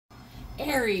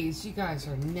Aries, you guys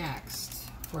are next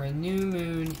for a new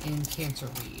moon in Cancer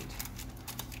read.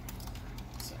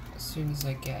 So as soon as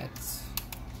I get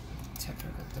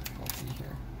technical difficulty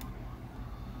here.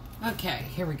 Okay,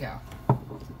 here we go.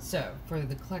 So for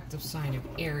the collective sign of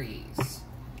Aries,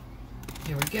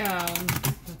 here we go.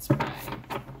 Let's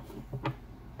pray.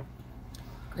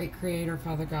 Great Creator,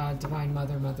 Father God, Divine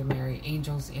Mother, Mother Mary,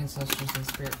 angels, ancestors, and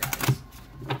spirit guides.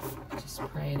 Just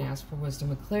pray and ask for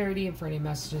wisdom and clarity and for any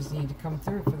messages needed to come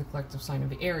through for the collective sign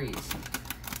of Aries.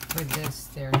 For this,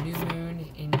 their new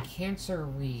moon in Cancer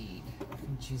read.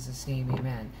 In Jesus' name,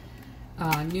 amen.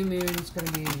 New moon is going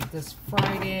to be this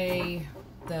Friday.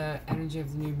 The energy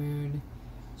of the new moon.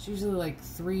 It's usually like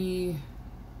 3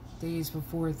 days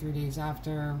before, 3 days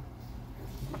after.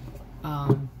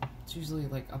 It's usually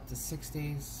like up to 6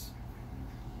 days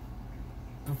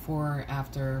before,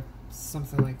 after,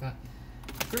 something like that.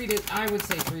 I would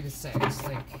say 3 to 6.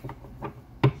 Like,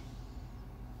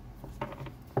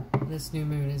 this new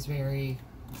moon is very,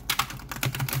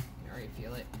 I already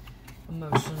feel it,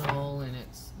 emotional, and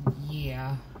it's,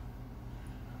 yeah.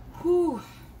 Whew.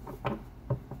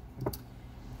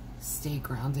 Stay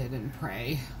grounded and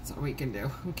pray. That's all we can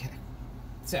do. Okay.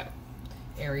 So,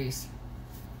 Aries.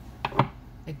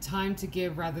 A time to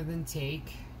give rather than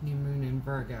take. New moon in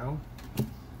Virgo.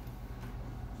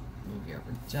 Move you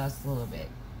over just a little bit.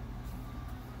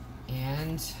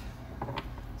 And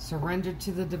surrender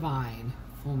to the divine.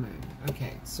 Full moon.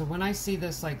 Okay, so when I see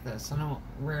this like this, I don't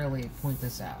rarely point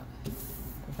this out.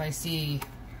 If I see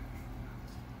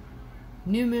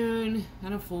new moon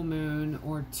and a full moon,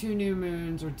 or 2 new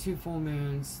moons or 2 full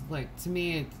moons, like, to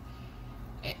me,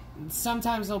 it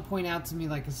sometimes they'll point out to me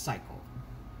like a cycle.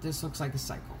 This looks like a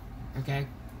cycle. Okay,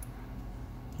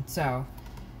 so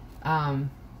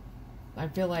I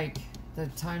feel like the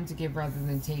time to give rather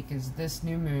than take is this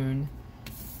new moon.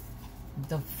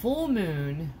 The full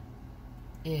moon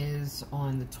is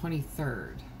on the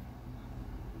 23rd.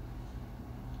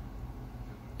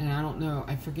 And I don't know,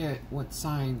 I forget what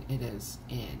sign it is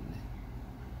in.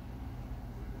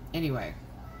 Anyway,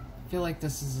 I feel like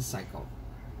this is a cycle.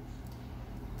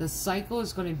 The cycle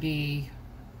is going to be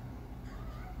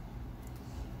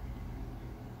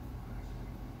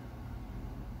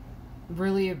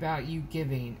really about you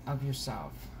giving of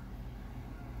yourself.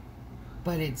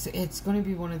 But it's going to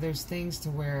be one of those things to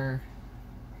where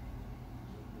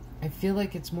I feel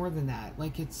like it's more than that.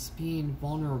 Like, it's being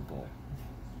vulnerable.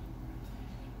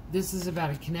 This is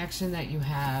about a connection that you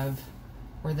have,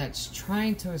 or that's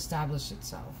trying to establish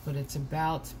itself, but it's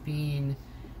about being,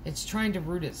 it's trying to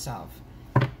root itself.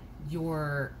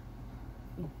 You're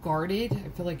guarded. I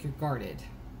feel like you're guarded.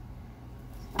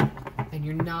 And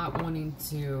you're not wanting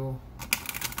to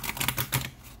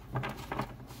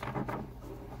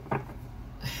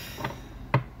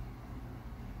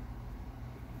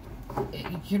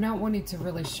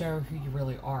really show who you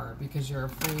really are, because you're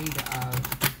afraid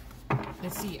of,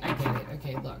 and see, I get it.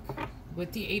 Okay, look,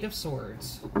 with the 8 of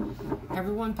Swords,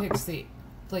 everyone picks the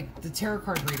tarot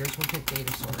card readers will pick the 8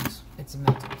 of Swords. It's a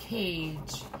mental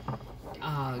cage.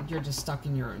 You're just stuck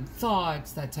in your own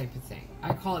thoughts, that type of thing.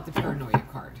 I call it the paranoia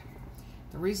card.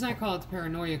 The reason I call it the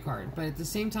paranoia card, but at the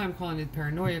same time calling it the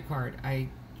paranoia card, I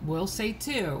will say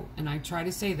too, and I try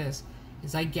to say this,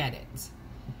 is I get it.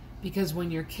 Because when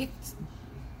you're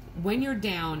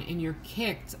down and you're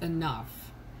kicked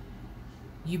enough,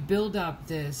 you build up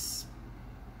this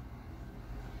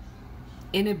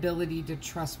inability to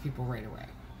trust people right away.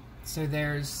 So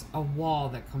there's a wall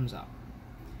that comes up.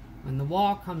 When the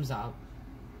wall comes up,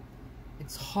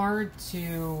 it's hard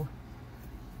to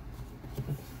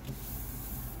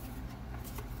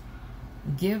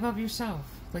give of yourself.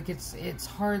 Like, it's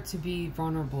hard to be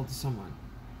vulnerable to someone.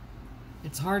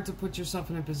 It's hard to put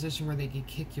yourself in a position where they can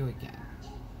kick you again.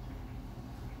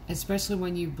 Especially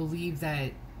when you believe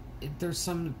that there's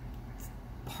some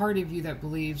part of you that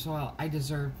believes, well, I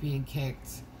deserve being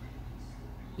kicked.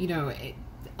 You know,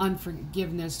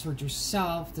 unforgiveness towards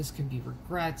yourself. This could be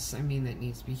regrets. I mean, that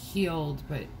needs to be healed.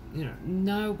 But, you know,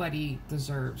 nobody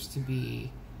deserves to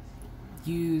be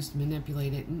used,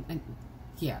 manipulated. And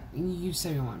yeah, you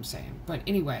say what I'm saying. But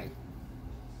anyway.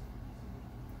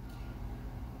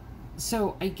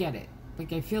 So, I get it.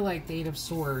 Like, I feel like the 8 of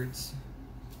Swords,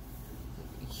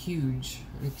 huge.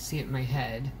 I can see it in my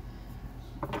head.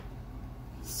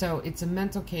 So, it's a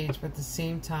mental cage, but at the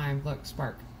same time, look,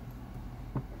 spark.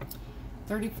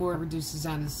 34 reduces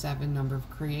down to 7, number of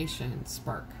creation,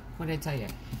 spark. What did I tell you?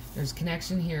 There's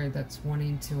connection here that's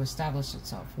wanting to establish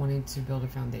itself, wanting to build a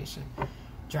foundation.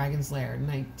 Dragon's Lair,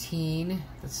 19.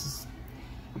 This is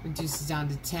reduces down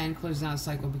to 10, closing out a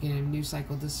cycle, beginning a new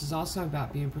cycle. This is also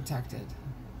about being protected.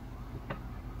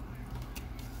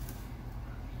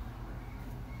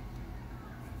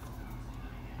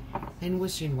 and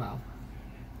wishing well.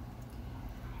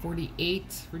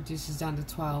 48 reduces down to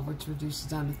 12, which reduces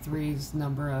down to 3's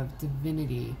number of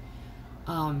divinity.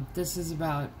 This is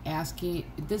about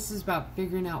asking, this is about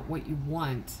figuring out what you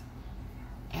want,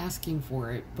 asking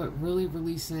for it, but really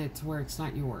releasing it to where it's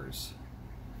not yours.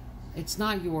 It's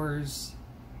not yours.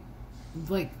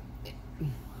 Like,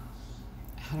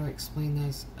 how do I explain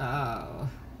this?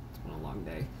 It's been a long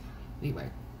day. Anyway.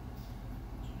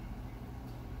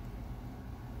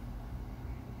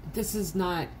 This is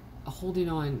not holding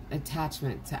on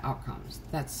attachment to outcomes.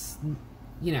 That's,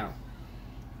 you know,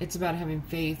 it's about having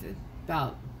faith,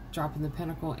 about dropping the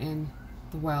pentacle in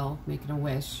the well, making a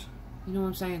wish. You know what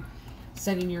I'm saying?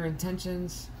 Setting your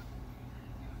intentions.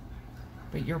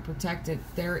 But you're protected.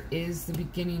 There is the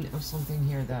beginning of something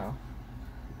here, though.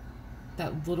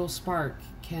 That little spark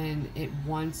it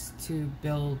wants to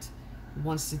build,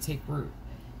 wants to take root.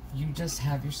 You just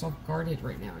have yourself guarded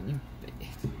right now, and I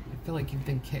feel like you've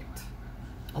been kicked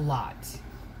a lot.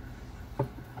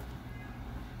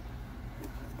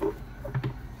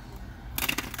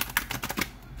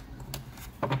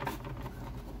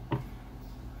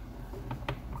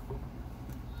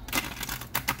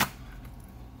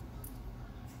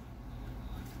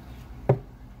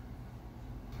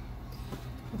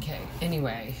 Okay,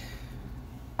 anyway.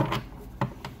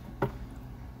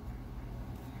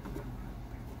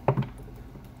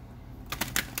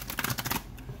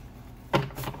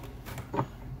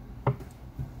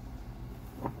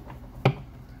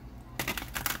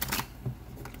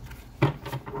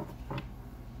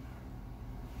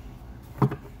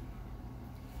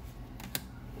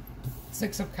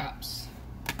 Six of Cups,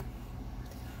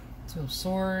 Two of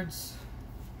Swords,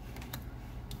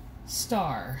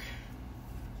 Star,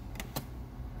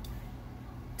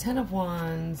 Ten of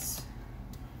Wands,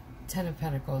 Ten of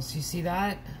Pentacles. You see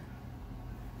that?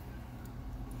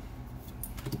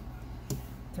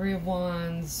 Three of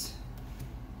Wands,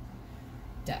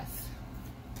 Death,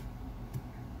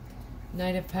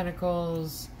 Knight of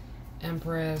Pentacles,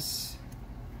 Empress,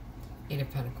 Eight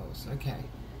of Pentacles. Okay.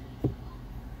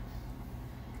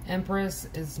 Empress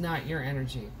is not your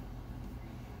energy.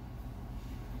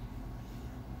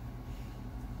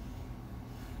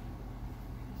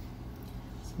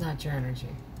 It's not your energy.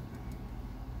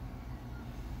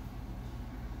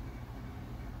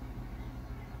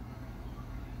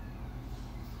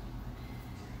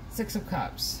 Six of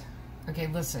Cups. Okay,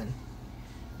 listen.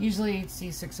 Usually you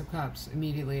see Six of Cups,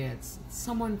 immediately it's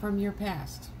someone from your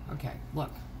past. Okay,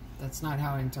 look. That's not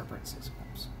how I interpret Six of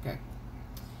Cups. Okay.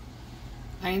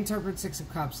 I interpret Six of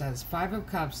Cups as Five of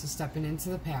Cups is stepping into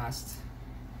the past,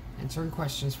 answering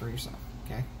questions for yourself,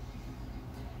 okay?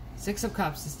 Six of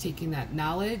Cups is taking that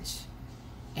knowledge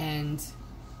and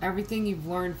everything you've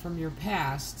learned from your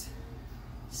past,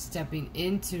 stepping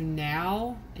into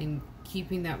now and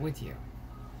keeping that with you.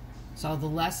 So all the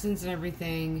lessons and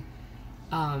everything,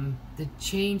 the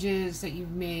changes that you've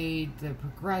made, the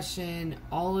progression,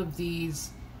 all of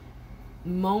these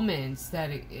moments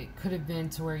that it could have been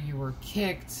to where you were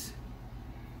kicked,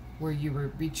 where you were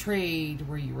betrayed,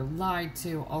 where you were lied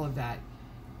to, all of that.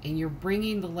 And you're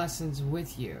bringing the lessons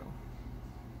with you.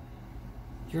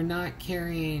 You're not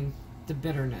carrying the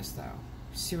bitterness, though.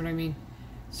 See what I mean?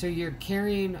 So you're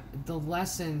carrying the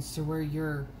lessons to where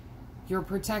you're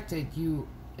protected.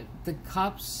 The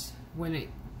cups,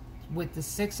 with the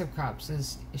Six of Cups,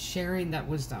 is sharing that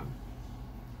wisdom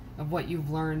of what you've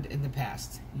learned in the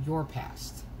past, your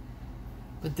past.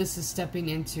 But this is stepping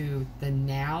into the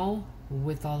now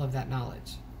with all of that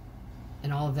knowledge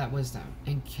and all of that wisdom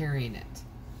and carrying it.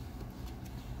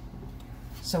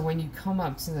 So when you come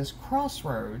up to this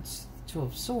crossroads, Two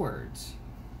of Swords,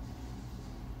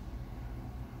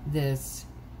 this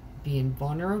being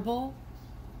vulnerable,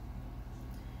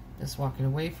 this walking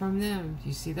away from them,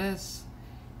 you see this?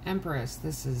 Empress,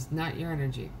 this is not your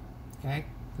energy, okay?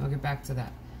 We'll get back to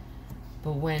that.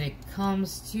 But when it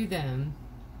comes to them,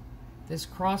 this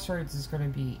crossroads is going to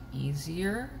be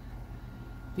easier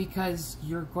because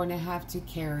you're going to have to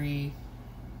carry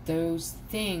those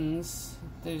things,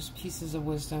 those pieces of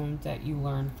wisdom that you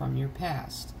learned from your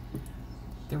past.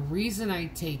 The reason I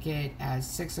take it as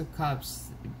Six of Cups,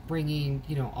 bringing,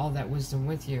 all that wisdom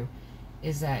with you,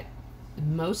 is that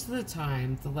most of the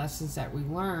time, the lessons that we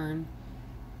learn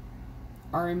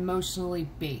are emotionally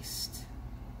based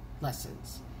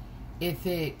lessons. If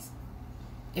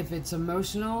it's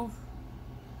emotional,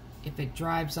 if it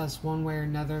drives us one way or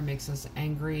another, makes us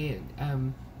angry,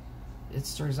 it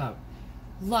stirs up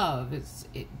love,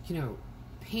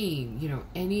 pain,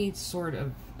 any sort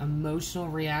of emotional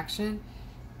reaction,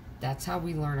 that's how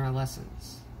we learn our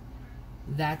lessons.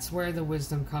 That's where the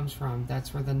wisdom comes from.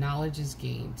 That's where the knowledge is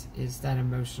gained, is that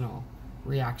emotional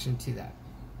reaction to that.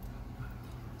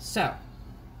 So,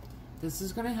 this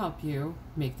is going to help you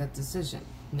make that decision.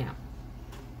 Now,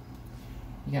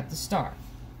 you got the Star.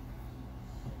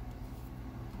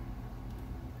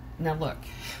 Now look,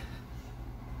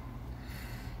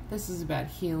 this is about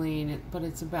healing, but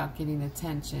it's about getting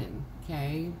attention,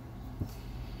 okay?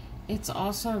 It's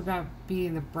also about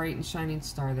being the bright and shining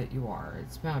star that you are.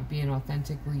 It's about being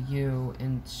authentically you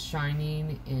and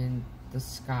shining in the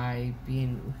sky,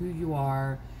 being who you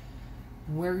are,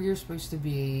 where you're supposed to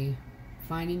be,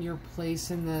 finding your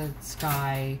place in the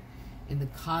sky, in the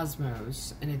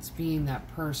cosmos, and it's being that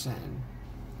person.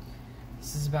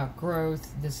 This is about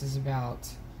growth. This is about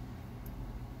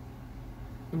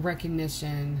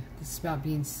recognition. This is about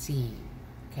being seen,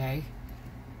 okay?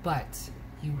 But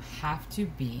you have to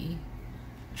be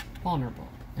vulnerable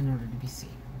in order to be seen.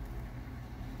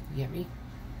 You get me?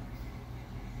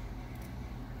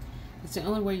 It's the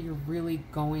only way you're really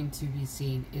going to be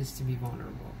seen is to be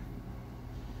vulnerable.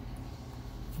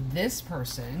 This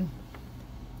person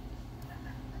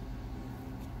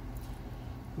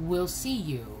will see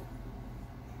you.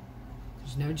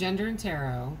 There's no gender in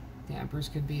tarot. The Empress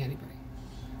could be anybody.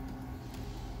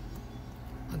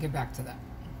 I'll get back to that.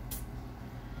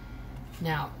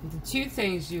 Now, the two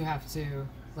things you have to,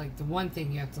 like the one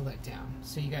thing you have to let down.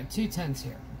 So you got two tens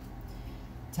here.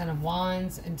 10 of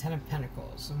Wands and 10 of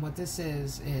Pentacles. And what this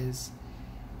is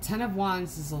 10 of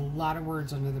Wands is a lot of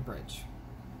words under the bridge.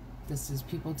 This is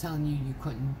people telling you you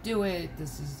couldn't do it.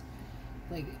 This is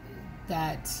like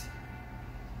that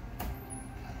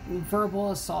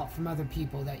verbal assault from other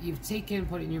people that you've taken,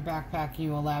 put it in your backpack, and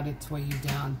you allowed it to weigh you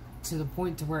down to the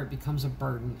point to where it becomes a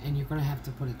burden and you're going to have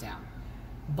to put it down.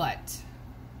 But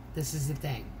this is the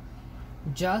thing.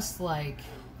 Just like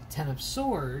 10 of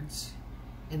Swords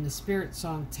in the Spirit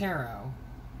Song Tarot,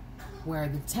 where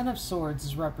the 10 of Swords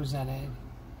is represented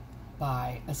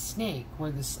by a snake,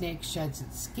 where the snake sheds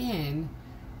its skin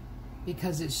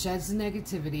because it sheds the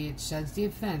negativity, it sheds the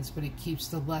offense, but it keeps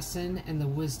the lesson and the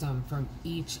wisdom from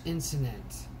each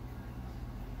incident.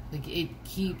 Like, it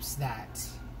keeps that.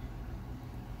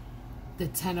 The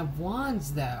 10 of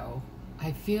Wands, though,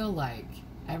 I feel like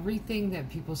everything that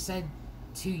people said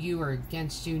to you or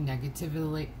against you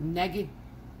negatively,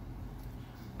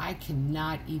 I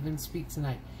cannot even speak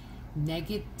tonight.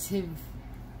 Negative,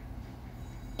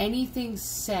 anything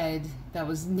said that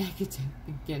was negative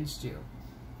against you.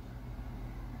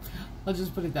 I'll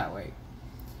just put it that way.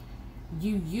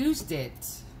 You used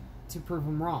it to prove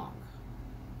them wrong.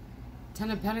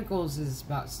 10 of Pentacles is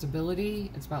about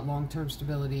stability. It's about long-term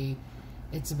stability.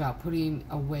 It's about putting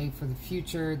away for the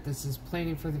future. This is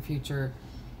planning for the future.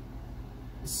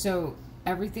 So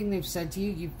everything they've said to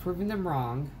you, you've proven them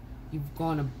wrong. You've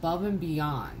gone above and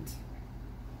beyond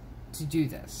to do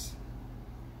this.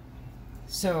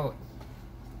 So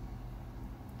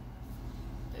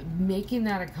making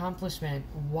that accomplishment,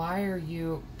 why are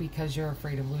you? Because you're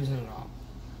afraid of losing it all.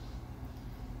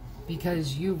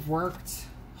 Because you've worked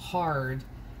hard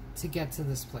to get to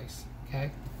this place,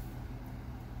 okay?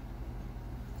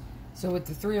 So with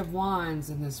the 3 of Wands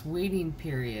in this waiting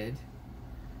period,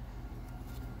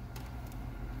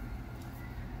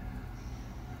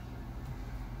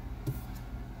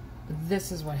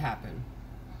 this is what happened.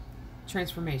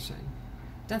 Transformation.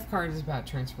 Death card is about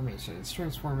transformation. It's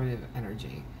transformative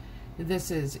energy.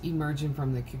 This is emerging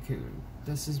from the cocoon.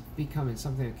 This is becoming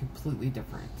something completely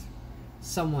different.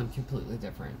 Someone completely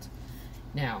different.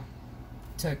 Now,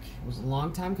 it was a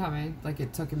long time coming. Like,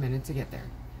 it took a minute to get there.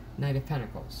 Knight of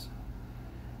Pentacles.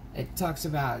 It talks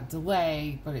about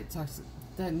delay, but it talks,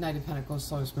 the Knight of Pentacles,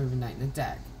 slowest moving knight in the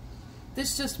deck.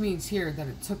 This just means here that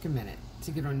it took a minute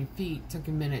to get on your feet, took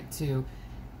a minute to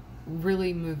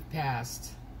really move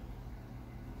past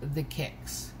the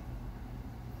kicks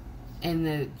and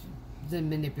the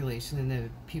manipulation and the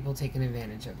people taking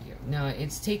advantage of you. Now,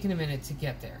 it's taken a minute to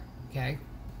get there, okay?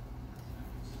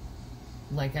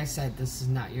 Like I said, this is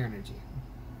not your energy.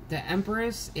 The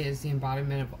Empress is the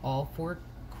embodiment of all 4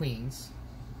 queens.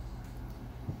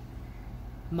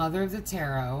 Mother of the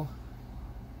Tarot.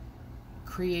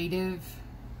 Creative.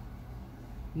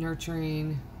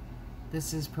 Nurturing.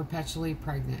 This is perpetually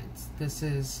pregnant. This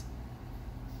is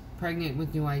pregnant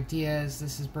with new ideas.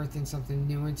 This is birthing something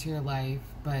new into your life.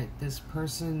 But this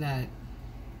person that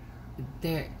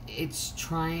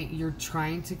you're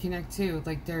trying to connect to,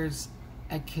 like, there's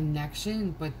a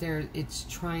connection, but it's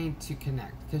trying to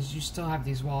connect because you still have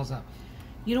these walls up.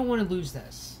 You don't want to lose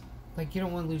this. Like, you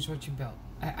don't want to lose what you built.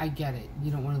 I get it. You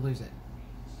don't want to lose it.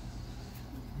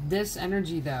 This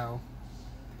energy, though,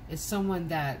 is someone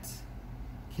that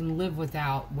can live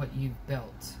without what you've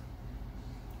built.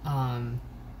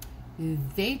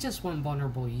 They just want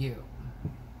vulnerable you.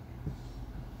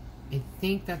 I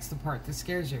think that's the part that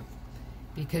scares you,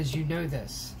 because you know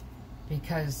this.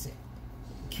 Because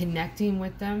connecting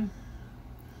with them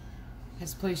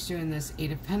has placed you in this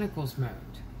Eight of Pentacles mode.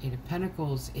 Eight of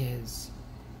Pentacles is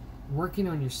working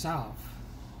on yourself.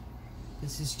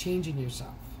 This is changing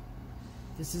yourself.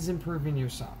 This is improving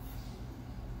yourself.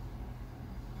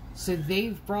 So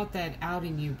they've brought that out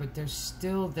in you, but there's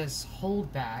still this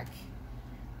holdback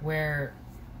where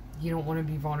you don't want to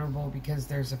be vulnerable because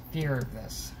there's a fear of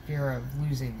this, fear of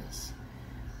losing this.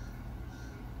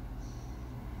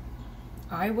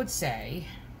 I would say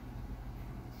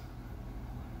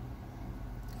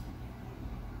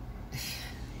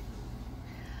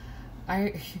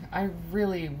I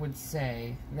really would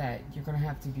say that you're going to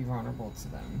have to be vulnerable to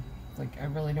them. Like, I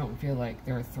really don't feel like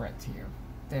they're a threat to you.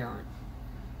 They aren't.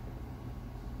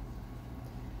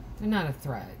 They're not a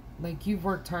threat. Like, you've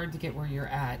worked hard to get where you're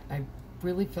at. I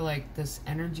really feel like this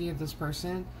energy of this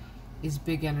person is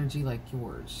big energy like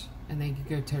yours. And they could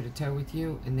go toe-to-toe with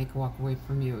you, and they can walk away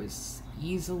from you as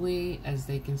easily as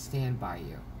they can stand by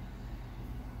you.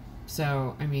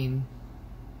 So, I mean,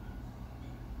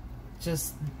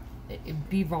 just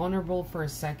be vulnerable for a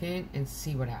second and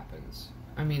see what happens.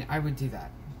 I mean, I would do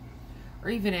that. Or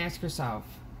even ask yourself,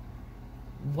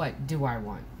 what do I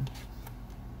want?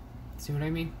 See what I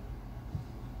mean?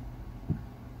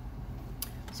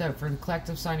 So, for the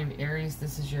collective sign of Aries,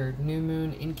 this is your new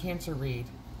moon in Cancer read.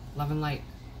 Love and light.